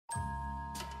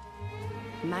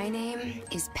My name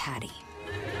is Patty.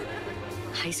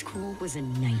 High school was a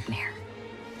nightmare.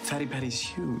 Fatty Patty's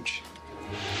huge.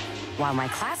 While my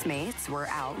classmates were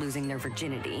out losing their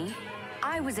virginity,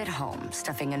 I was at home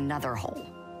stuffing another hole.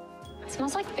 It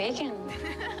smells like bacon.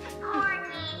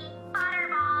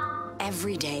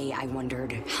 Every day I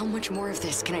wondered, how much more of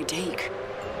this can I take?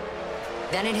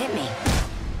 Then it hit me.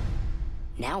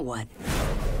 Now what?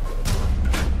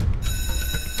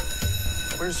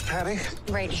 Where's Patty?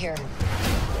 Right here.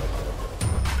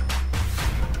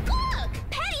 Look!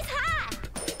 Patty's hot!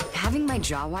 Having my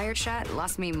jaw wired shut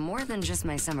lost me more than just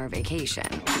my summer vacation.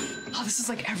 Oh, this is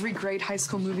like every great high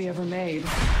school movie ever made.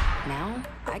 Now,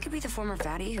 I could be the former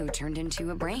fatty who turned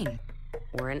into a brain.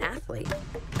 Or an athlete.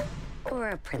 Or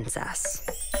a princess.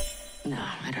 No,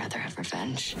 I'd rather have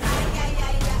revenge.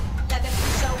 Let them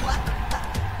show up.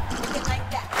 Looking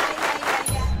like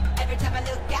that. Every time I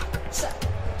look at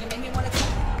you make me wanna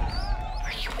come.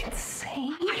 Are you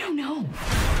insane? I don't know.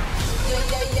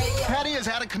 Patty is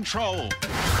out of control.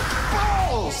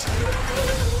 Balls!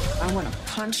 I want to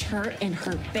punch her in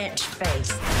her bitch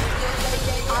face.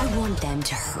 I want them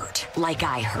to hurt, like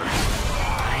I hurt.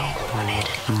 I wanted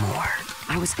more.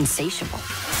 I was insatiable.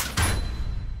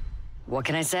 What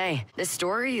can I say? This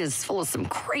story is full of some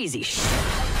crazy shit.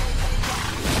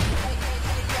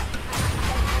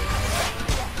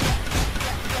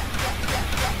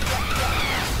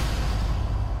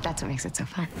 That's what makes it so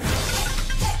fun.